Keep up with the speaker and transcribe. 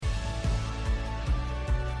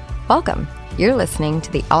Welcome. You're listening to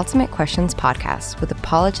the Ultimate Questions podcast with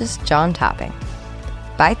apologist John Topping.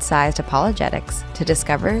 Bite-sized apologetics to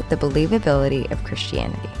discover the believability of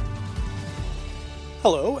Christianity.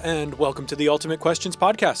 Hello, and welcome to the Ultimate Questions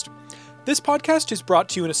podcast. This podcast is brought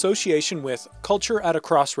to you in association with Culture at a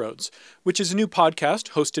Crossroads, which is a new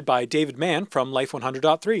podcast hosted by David Mann from Life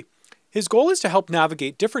 100.3. His goal is to help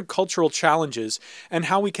navigate different cultural challenges and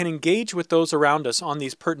how we can engage with those around us on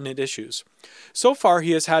these pertinent issues. So far,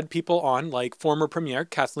 he has had people on like former Premier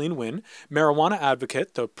Kathleen Wynne, marijuana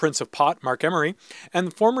advocate, the Prince of Pot, Mark Emery, and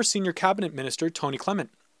the former Senior Cabinet Minister, Tony Clement.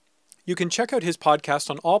 You can check out his podcast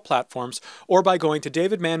on all platforms or by going to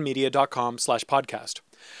davidmanmedia.com/podcast.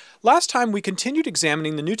 Last time, we continued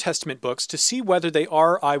examining the New Testament books to see whether they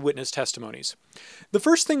are eyewitness testimonies. The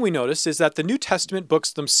first thing we notice is that the New Testament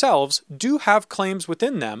books themselves do have claims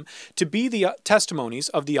within them to be the testimonies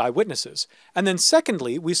of the eyewitnesses. And then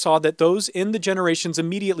secondly, we saw that those in the generations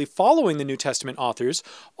immediately following the New Testament authors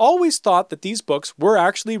always thought that these books were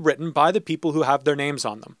actually written by the people who have their names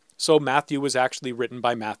on them. So Matthew was actually written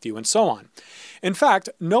by Matthew, and so on. In fact,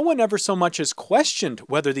 no one ever so much as questioned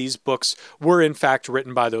whether these books were in fact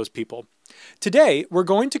written by those people. Today, we're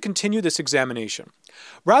going to continue this examination.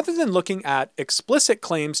 Rather than looking at explicit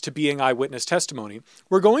claims to being eyewitness testimony,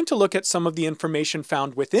 we're going to look at some of the information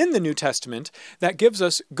found within the New Testament that gives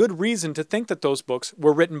us good reason to think that those books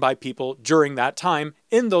were written by people during that time,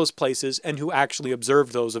 in those places, and who actually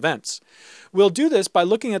observed those events. We'll do this by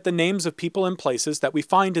looking at the names of people and places that we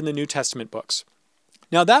find in the New Testament books.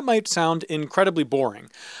 Now that might sound incredibly boring.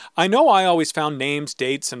 I know I always found names,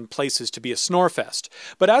 dates, and places to be a snorefest,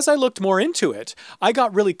 but as I looked more into it, I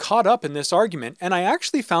got really caught up in this argument, and I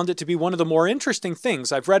actually found it to be one of the more interesting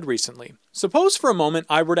things I've read recently. Suppose for a moment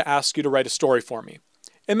I were to ask you to write a story for me.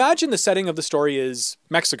 Imagine the setting of the story is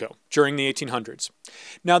Mexico during the 1800s.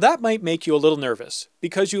 Now that might make you a little nervous,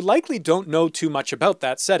 because you likely don't know too much about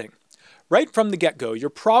that setting. Right from the get-go, you're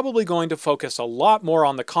probably going to focus a lot more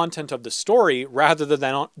on the content of the story rather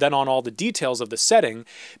than on all the details of the setting,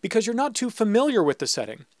 because you're not too familiar with the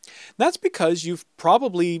setting. That's because you've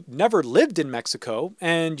probably never lived in Mexico,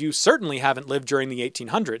 and you certainly haven't lived during the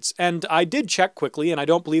 1800s. And I did check quickly, and I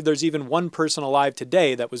don't believe there's even one person alive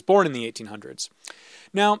today that was born in the 1800s.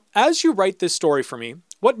 Now, as you write this story for me,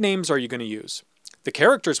 what names are you going to use? The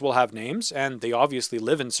characters will have names, and they obviously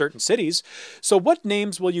live in certain cities. So what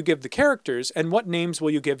names will you give the characters, and what names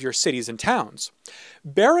will you give your cities and towns?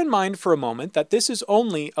 Bear in mind for a moment that this is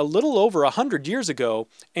only a little over 100 years ago,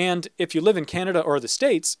 and if you live in Canada or the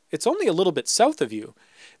States, it's only a little bit south of you.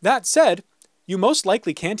 That said, you most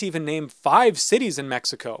likely can't even name 5 cities in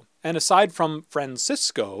Mexico. And aside from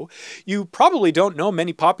Francisco, you probably don't know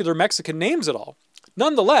many popular Mexican names at all.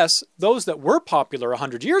 Nonetheless, those that were popular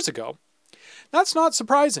 100 years ago, that's not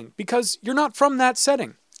surprising, because you're not from that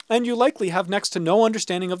setting, and you likely have next to no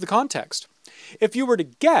understanding of the context. If you were to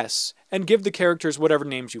guess and give the characters whatever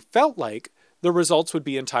names you felt like, the results would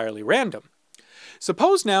be entirely random.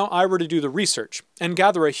 Suppose now I were to do the research and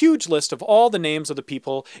gather a huge list of all the names of the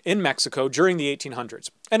people in Mexico during the 1800s,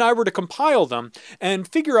 and I were to compile them and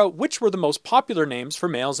figure out which were the most popular names for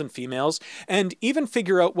males and females, and even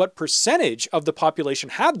figure out what percentage of the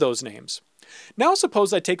population had those names. Now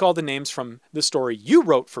suppose I take all the names from the story you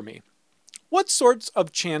wrote for me. What sorts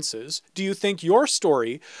of chances do you think your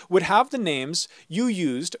story would have the names you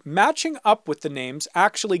used matching up with the names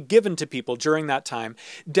actually given to people during that time,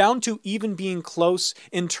 down to even being close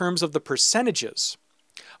in terms of the percentages?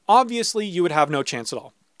 Obviously, you would have no chance at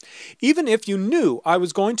all. Even if you knew I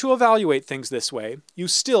was going to evaluate things this way, you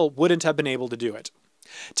still wouldn't have been able to do it.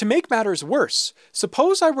 To make matters worse,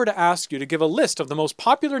 suppose I were to ask you to give a list of the most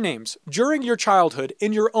popular names during your childhood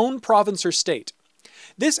in your own province or state.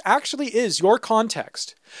 This actually is your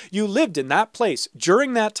context. You lived in that place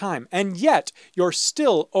during that time, and yet you're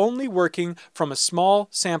still only working from a small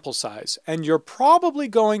sample size, and you're probably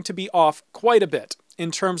going to be off quite a bit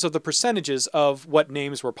in terms of the percentages of what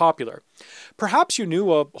names were popular. Perhaps you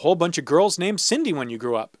knew a whole bunch of girls named Cindy when you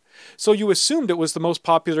grew up, so you assumed it was the most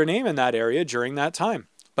popular name in that area during that time.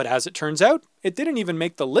 But as it turns out, it didn't even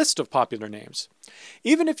make the list of popular names.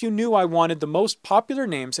 Even if you knew I wanted the most popular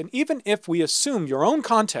names, and even if we assume your own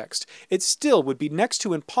context, it still would be next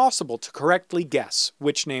to impossible to correctly guess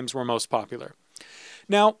which names were most popular.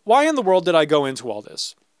 Now, why in the world did I go into all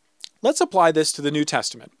this? Let's apply this to the New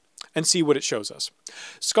Testament. and see what it shows us.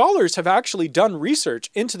 Scholars have actually done research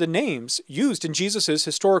into the names used in Jesus'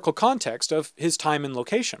 historical context of his time and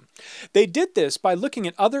location. They did this by looking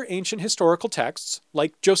at other ancient historical texts,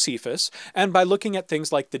 like Josephus, and by looking at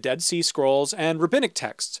things like the Dead Sea Scrolls and rabbinic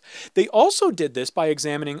texts. They also did this by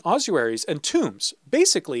examining ossuaries and tombs,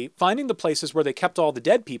 basically finding the places where they kept all the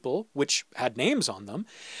dead people, which had names on them,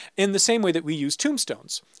 in the same way that we use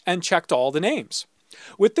tombstones, and checked all the names.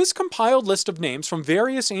 With this compiled list of names from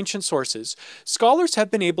various ancient sources, scholars have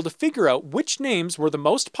been able to figure out which names were the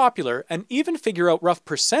most popular and even figure out rough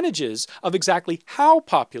percentages of exactly how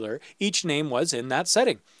popular each name was in that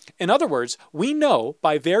setting. In other words, we know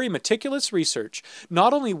by very meticulous research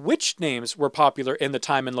not only which names were popular in the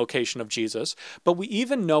time and location of Jesus, but we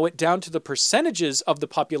even know it down to the percentages of the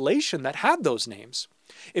population that had those names.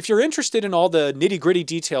 If you're interested in all the nitty-gritty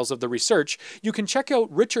details of the research, you can check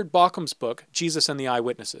out Richard Bauckham's book, Jesus and the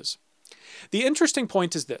Eyewitnesses. The interesting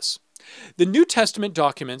point is this. The New Testament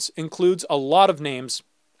documents includes a lot of names,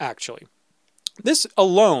 actually. This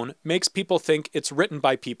alone makes people think it's written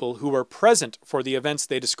by people who were present for the events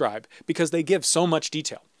they describe, because they give so much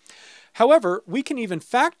detail. However, we can even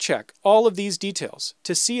fact-check all of these details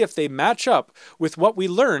to see if they match up with what we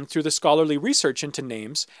learned through the scholarly research into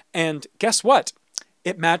names, and guess what?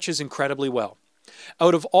 It matches incredibly well.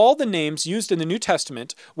 Out of all the names used in the New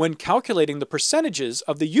Testament, when calculating the percentages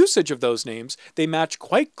of the usage of those names, they match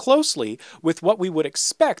quite closely with what we would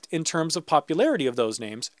expect in terms of popularity of those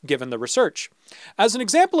names, given the research. As an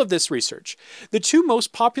example of this research, the two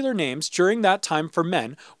most popular names during that time for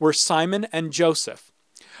men were Simon and Joseph.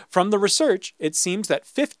 From the research, it seems that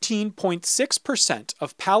 15.6%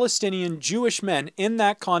 of Palestinian Jewish men in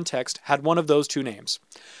that context had one of those two names.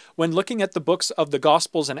 When looking at the books of the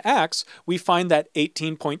Gospels and Acts, we find that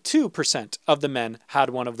 18.2% of the men had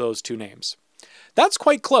one of those two names. That's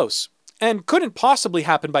quite close, and couldn't possibly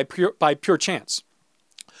happen by pure chance.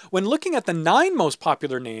 When looking at the 9 most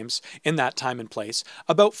popular names in that time and place,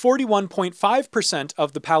 about 41.5%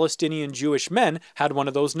 of the Palestinian Jewish men had one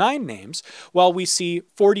of those 9 names, while we see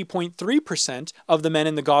 40.3% of the men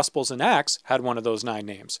in the Gospels and Acts had one of those 9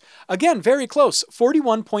 names. Again, very close,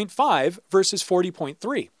 41.5 versus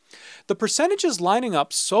 40.3. The percentages lining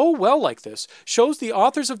up so well like this shows the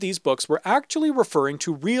authors of these books were actually referring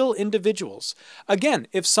to real individuals. Again,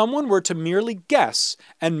 if someone were to merely guess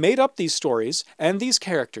and made up these stories and these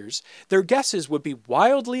characters, their guesses would be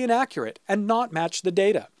wildly inaccurate and not match the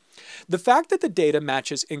data. The fact that the data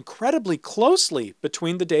matches incredibly closely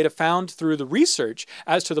between the data found through the research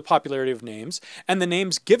as to the popularity of names and the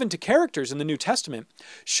names given to characters in the New Testament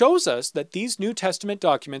shows us that these New Testament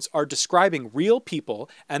documents are describing real people,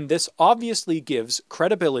 and this obviously gives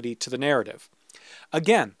credibility to the narrative.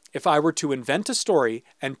 Again, if I were to invent a story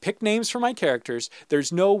and pick names for my characters,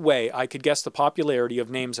 there's no way I could guess the popularity of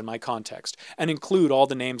names in my context and include all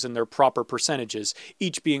the names in their proper percentages,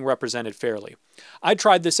 each being represented fairly. I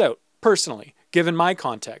tried this out, personally, given my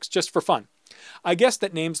context, just for fun. I guessed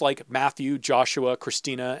that names like Matthew, Joshua,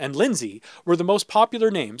 Christina, and Lindsay were the most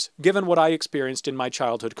popular names, given what I experienced in my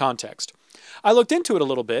childhood context. I looked into it a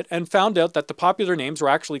little bit and found out that the popular names were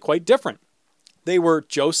actually quite different. They were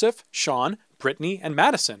Joseph, Sean, Brittany, and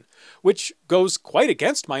Madison, which goes quite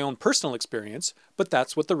against my own personal experience, but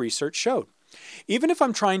that's what the research showed. Even if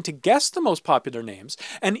I'm trying to guess the most popular names,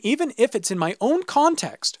 and even if it's in my own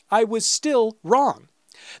context, I was still wrong.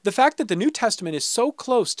 The fact that the New Testament is so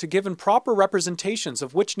close to giving proper representations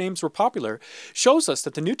of which names were popular shows us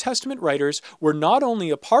that the New Testament writers were not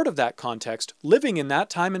only a part of that context, living in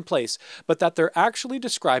that time and place, but that they're actually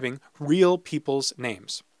describing real people's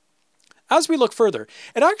names. As we look further,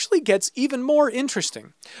 it actually gets even more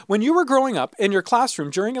interesting. When you were growing up in your classroom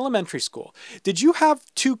during elementary school, did you have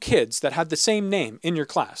 2 kids that had the same name in your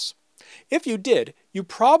class? If you did, you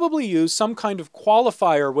probably used some kind of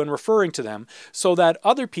qualifier when referring to them so that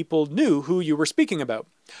other people knew who you were speaking about.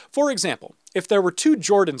 For example, if there were 2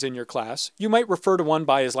 Jordans in your class, you might refer to one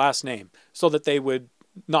by his last name so that they would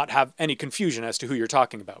not have any confusion as to who you're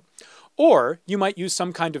talking about. Or you might use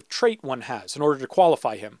some kind of trait one has in order to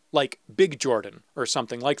qualify him, like Big Jordan or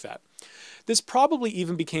something like that. This probably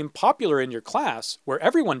even became popular in your class where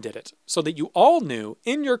everyone did it, so that you all knew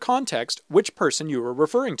in your context which person you were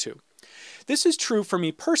referring to. This is true for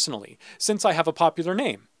me personally, since I have a popular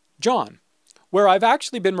name, John, where I've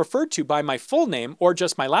actually been referred to by my full name or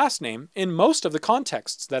just my last name in most of the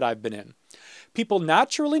contexts that I've been in. People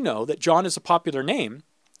naturally know that John is a popular name,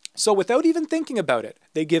 so without even thinking about it,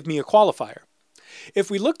 they give me a qualifier.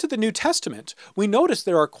 If we look to the New Testament, we notice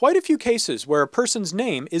there are quite a few cases where a person's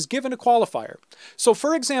name is given a qualifier. So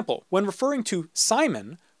for example, when referring to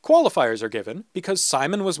Simon, qualifiers are given because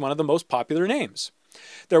Simon was one of the most popular names.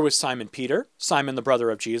 There was Simon Peter, Simon the brother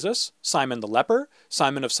of Jesus, Simon the leper,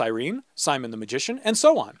 Simon of Cyrene, Simon the magician, and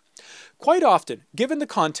so on. Quite often, given the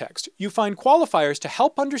context, you find qualifiers to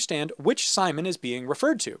help understand which Simon is being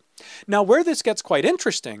referred to. Now, where this gets quite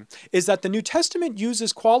interesting is that the New Testament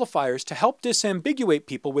uses qualifiers to help disambiguate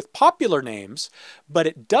people with popular names, but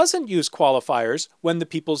it doesn't use qualifiers when the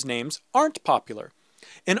people's names aren't popular.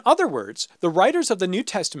 In other words, the writers of the New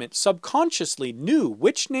Testament subconsciously knew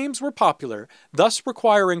which names were popular, thus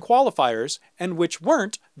requiring qualifiers, and which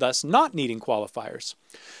weren't, thus not needing qualifiers.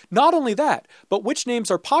 Not only that, but which names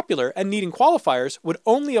are popular and needing qualifiers would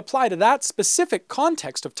only apply to that specific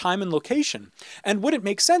context of time and location, and wouldn't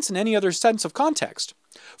make sense in any other sense of context.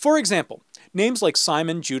 For example, names like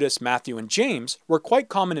Simon, Judas, Matthew, and James were quite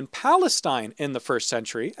common in Palestine in the first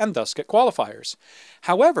century and thus get qualifiers.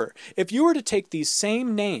 However, if you were to take these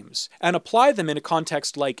same names and apply them in a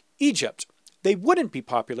context like Egypt, they wouldn't be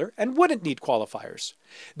popular and wouldn't need qualifiers.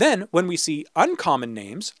 Then, when we see uncommon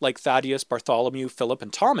names like Thaddeus, Bartholomew, Philip,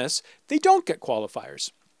 and Thomas, they don't get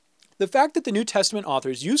qualifiers. The fact that the New Testament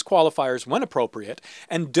authors use qualifiers when appropriate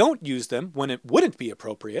and don't use them when it wouldn't be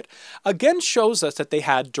appropriate, again shows us that they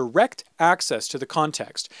had direct access to the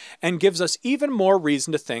context and gives us even more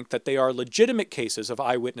reason to think that they are legitimate cases of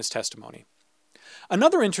eyewitness testimony.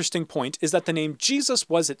 Another interesting point is that the name Jesus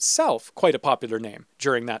was itself quite a popular name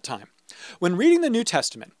during that time. When reading the New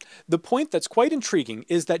Testament, the point that's quite intriguing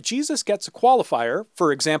is that Jesus gets a qualifier,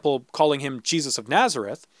 for example, calling him Jesus of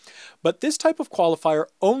Nazareth, but this type of qualifier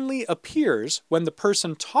only appears when the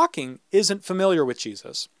person talking isn't familiar with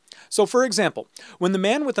Jesus. So, for example, when the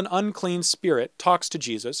man with an unclean spirit talks to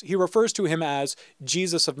Jesus, he refers to him as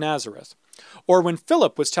Jesus of Nazareth. Or when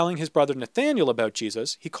Philip was telling his brother Nathanael about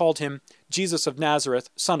Jesus, he called him Jesus of Nazareth,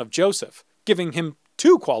 son of Joseph, giving him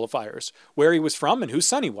two qualifiers, where he was from and whose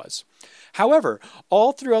son he was. However,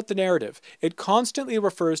 all throughout the narrative, it constantly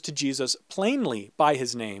refers to Jesus plainly by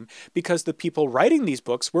his name because the people writing these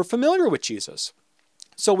books were familiar with Jesus.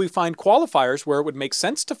 So we find qualifiers where it would make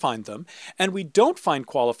sense to find them, and we don't find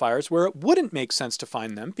qualifiers where it wouldn't make sense to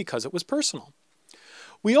find them because it was personal.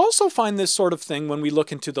 We also find this sort of thing when we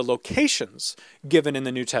look into the locations given in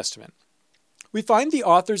the New Testament. We find the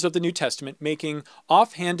authors of the New Testament making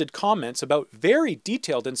offhanded comments about very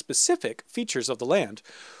detailed and specific features of the land,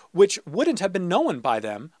 which wouldn't have been known by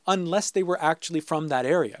them unless they were actually from that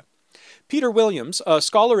area. Peter Williams, a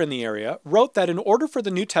scholar in the area, wrote that in order for the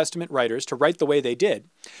New Testament writers to write the way they did,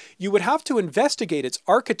 you would have to investigate its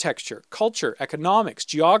architecture, culture, economics,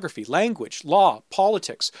 geography, language, law,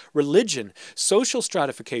 politics, religion, social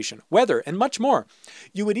stratification, weather, and much more.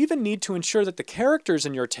 You would even need to ensure that the characters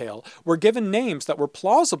in your tale were given names that were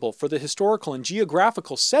plausible for the historical and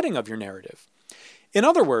geographical setting of your narrative. In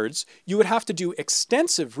other words, you would have to do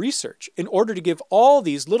extensive research in order to give all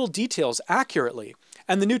these little details accurately,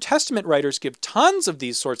 and the New Testament writers give tons of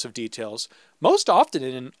these sorts of details, most often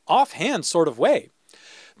in an offhand sort of way.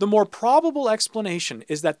 The more probable explanation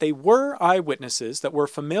is that they were eyewitnesses that were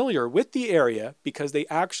familiar with the area because they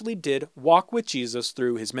actually did walk with Jesus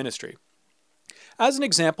through his ministry. As an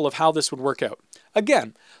example of how this would work out,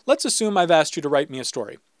 again, let's assume I've asked you to write me a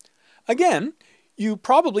story. Again, you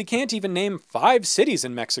probably can't even name 5 cities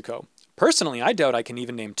in Mexico. Personally, I doubt I can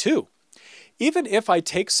even name 2. Even if I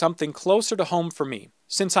take something closer to home for me,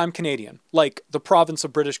 since I'm Canadian, like the province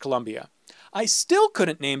of British Columbia, I still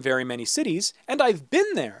couldn't name very many cities, and I've been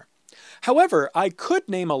there. However, I could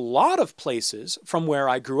name a lot of places from where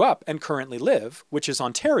I grew up and currently live, which is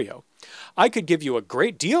Ontario. I could give you a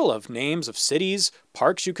great deal of names of cities,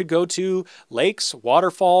 parks you could go to, lakes,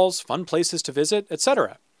 waterfalls, fun places to visit,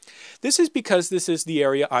 etc. This is because this is the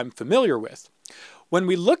area I'm familiar with. When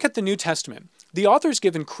we look at the New Testament, the authors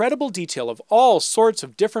give incredible detail of all sorts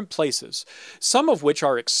of different places, some of which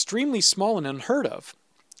are extremely small and unheard of,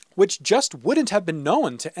 which just wouldn't have been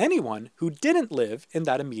known to anyone who didn't live in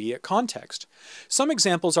that immediate context. Some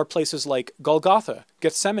examples are places like Golgotha,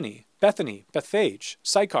 Gethsemane, Bethany, Bethphage,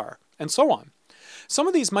 Sychar, and so on. Some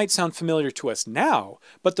of these might sound familiar to us now,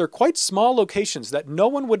 but they're quite small locations that no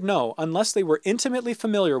one would know unless they were intimately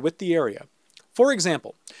familiar with the area. For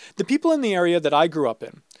example, the people in the area that I grew up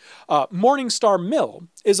in, Morning Star Mill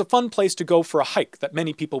is a fun place to go for a hike that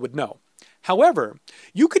many people would know. However,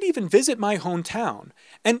 you could even visit my hometown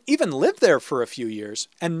and even live there for a few years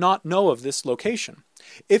and not know of this location.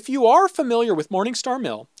 If you are familiar with Morning Star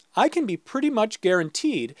Mill, I can be pretty much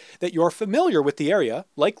guaranteed that you're familiar with the area,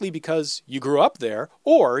 likely because you grew up there,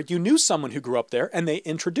 or you knew someone who grew up there and they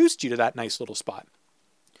introduced you to that nice little spot.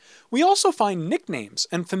 We also find nicknames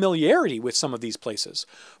and familiarity with some of these places.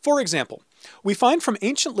 For example, we find from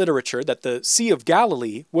ancient literature that the Sea of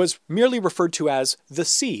Galilee was merely referred to as the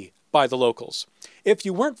Sea, by the locals. If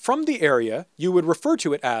you weren't from the area, you would refer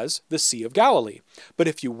to it as the Sea of Galilee. But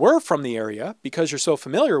if you were from the area, because you're so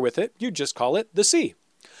familiar with it, you'd just call it the sea.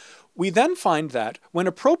 We then find that, when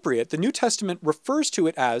appropriate, the New Testament refers to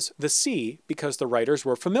it as the sea because the writers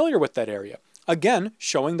were familiar with that area. Again,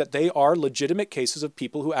 showing that they are legitimate cases of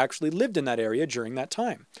people who actually lived in that area during that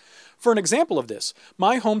time. For an example of this,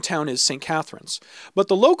 my hometown is St. Catharines, but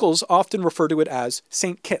the locals often refer to it as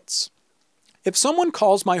St. Kitts. If someone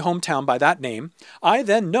calls my hometown by that name, I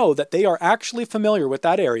then know that they are actually familiar with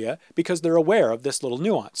that area because they're aware of this little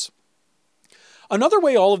nuance. Another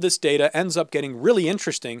way all of this data ends up getting really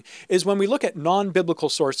interesting is when we look at non-biblical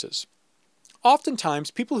sources.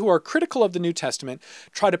 Oftentimes, people who are critical of the New Testament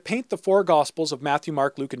try to paint the four Gospels of Matthew,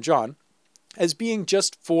 Mark, Luke, and John as being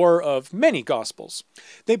just four of many Gospels.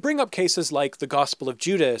 They bring up cases like the Gospel of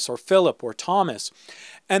Judas or Philip or Thomas,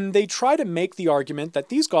 and they try to make the argument that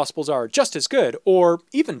these Gospels are just as good or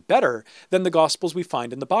even better than the Gospels we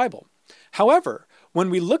find in the Bible. However, when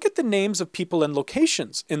we look at the names of people and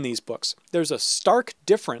locations in these books, there's a stark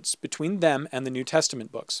difference between them and the New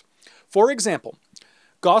Testament books. For example,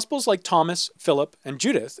 Gospels like Thomas, Philip, and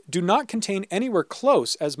Judith do not contain anywhere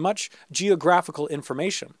close as much geographical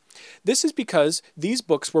information. This is because these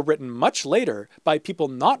books were written much later by people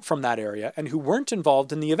not from that area and who weren't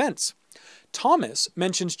involved in the events. Thomas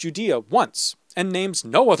mentions Judea once and names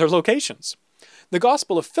no other locations. The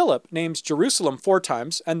Gospel of Philip names Jerusalem 4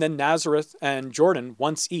 times and then Nazareth and Jordan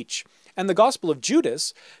once each. And the Gospel of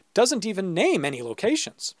Judas doesn't even name any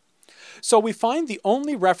locations. So we find the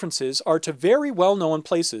only references are to very well-known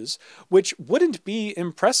places, which wouldn't be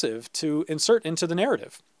impressive to insert into the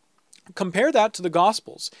narrative. Compare that to the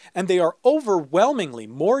Gospels, and they are overwhelmingly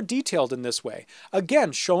more detailed in this way,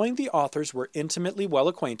 again showing the authors were intimately well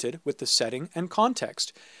acquainted with the setting and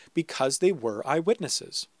context, because they were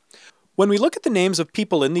eyewitnesses. When we look at the names of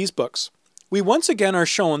people in these books, we once again are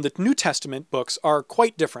shown that New Testament books are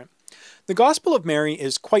quite different. The Gospel of Mary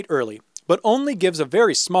is quite early, but only gives a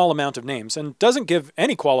very small amount of names and doesn't give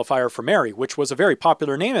any qualifier for Mary, which was a very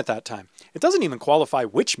popular name at that time. It doesn't even qualify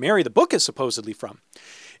which Mary the book is supposedly from.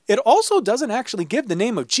 It also doesn't actually give the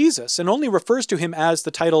name of Jesus and only refers to him as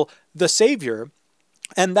the title, the Savior,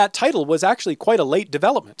 and that title was actually quite a late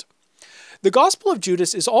development. The Gospel of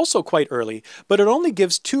Judas is also quite early, but it only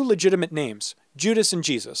gives 2 legitimate names, Judas and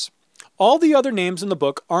Jesus. All the other names in the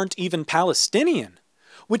book aren't even Palestinian,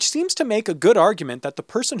 which seems to make a good argument that the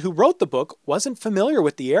person who wrote the book wasn't familiar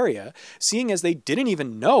with the area, seeing as they didn't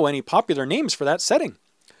even know any popular names for that setting.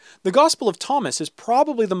 The Gospel of Thomas is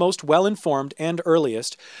probably the most well-informed and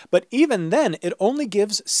earliest, but even then it only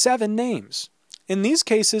gives 7 names. In these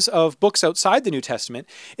cases of books outside the New Testament,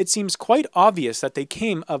 it seems quite obvious that they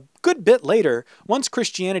came a good bit later, once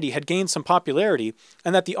Christianity had gained some popularity,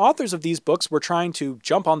 and that the authors of these books were trying to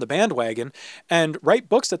jump on the bandwagon and write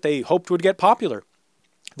books that they hoped would get popular.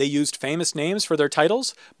 They used famous names for their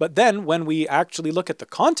titles, but then when we actually look at the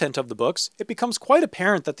content of the books, it becomes quite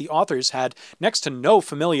apparent that the authors had next to no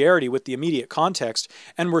familiarity with the immediate context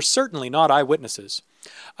and were certainly not eyewitnesses.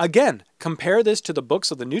 Again, compare this to the books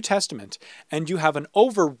of the New Testament, and you have an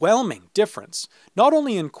overwhelming difference, not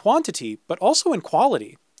only in quantity, but also in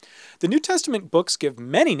quality. The New Testament books give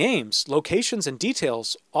many names, locations, and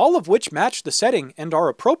details, all of which match the setting and are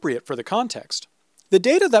appropriate for the context. The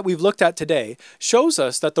data that we've looked at today shows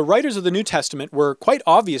us that the writers of the New Testament were quite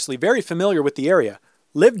obviously very familiar with the area,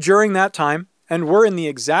 lived during that time, and were in the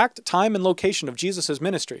exact time and location of Jesus'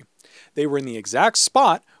 ministry. They were in the exact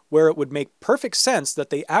spot where it would make perfect sense that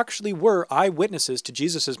they actually were eyewitnesses to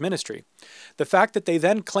Jesus' ministry. The fact that they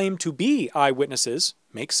then claim to be eyewitnesses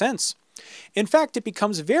makes sense. In fact, it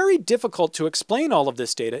becomes very difficult to explain all of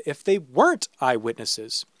this data if they weren't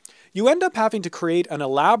eyewitnesses. You end up having to create an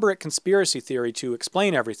elaborate conspiracy theory to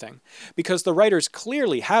explain everything, because the writers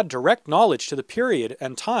clearly had direct knowledge to the period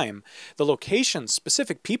and time, the locations,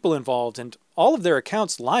 specific people involved, and all of their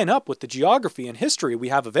accounts line up with the geography and history we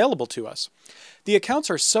have available to us. The accounts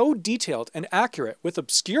are so detailed and accurate with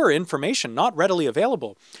obscure information not readily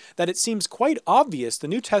available that it seems quite obvious the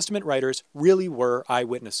New Testament writers really were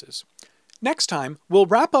eyewitnesses. Next time, we'll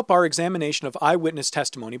wrap up our examination of eyewitness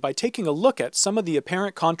testimony by taking a look at some of the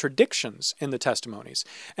apparent contradictions in the testimonies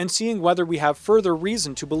and seeing whether we have further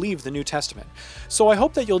reason to believe the New Testament. So I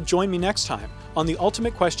hope that you'll join me next time on the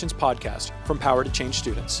Ultimate Questions podcast from Power to Change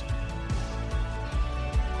Students.